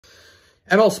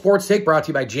ML Sports Take brought to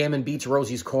you by Jam and Beats,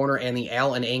 Rosie's Corner, and the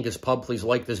Al and Angus Pub. Please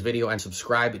like this video and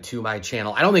subscribe to my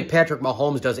channel. I don't think Patrick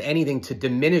Mahomes does anything to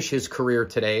diminish his career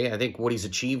today. I think what he's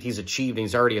achieved, and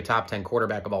he's already a top 10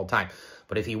 quarterback of all time.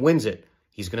 But if he wins it,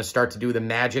 he's going to start to do the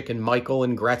Magic and Michael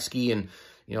and Gretzky and,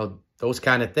 you know, those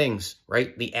kind of things,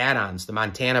 right? The add-ons, the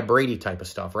Montana Brady type of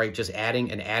stuff, right? Just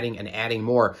adding and adding and adding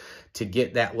more to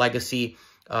get that legacy,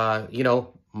 you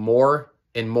know, more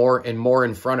and more and more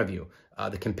in front of you.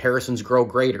 The comparisons grow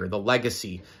greater, the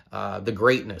legacy, the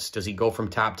greatness. Does he go from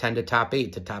top 10 to top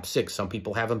 8 to top 6? Some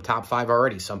people have him top 5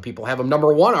 already. Some people have him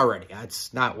number 1 already.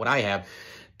 That's not what I have.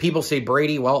 People say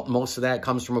Brady, well, most of that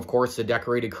comes from, of course, the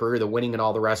decorated career, the winning and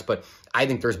all the rest. But I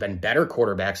think there's been better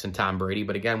quarterbacks than Tom Brady.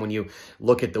 But again, when you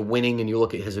look at the winning and you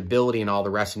look at his ability and all the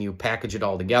rest and you package it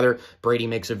all together, Brady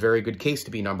makes a very good case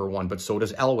to be number 1. But so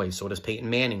does Elway, so does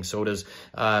Peyton Manning, so does,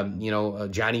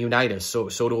 Johnny Unitas, so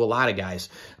do a lot of guys.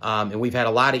 And we've had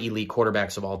a lot of elite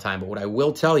quarterbacks of all time. But what I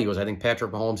will tell you is I think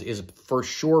Patrick Mahomes is for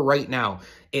sure right now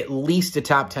at least a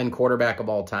top 10 quarterback of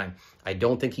all time. I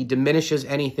don't think he diminishes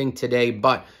anything today,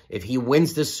 but if he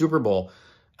wins this Super Bowl,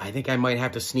 I think I might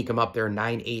have to sneak him up there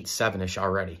 9, 8, 7-ish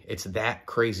already. It's that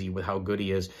crazy with how good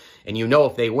he is. And you know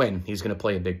if they win, he's going to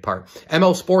play a big part.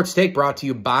 ML Sports Take brought to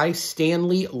you by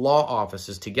Stanley Law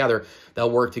Offices. Together, they'll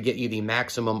work to get you the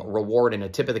maximum reward. And a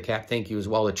tip of the cap thank you as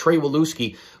well to Trey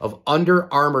Waluski of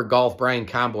Under Armour Golf, Brian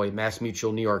Comboy, Mass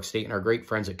Mutual, New York State, and our great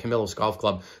friends at Camillus Golf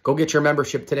Club. Go get your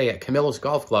membership today at Camillus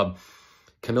Golf Club.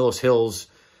 Camillus Hills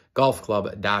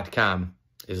Golfclub.com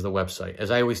is the website. As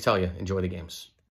I always tell you, enjoy the games.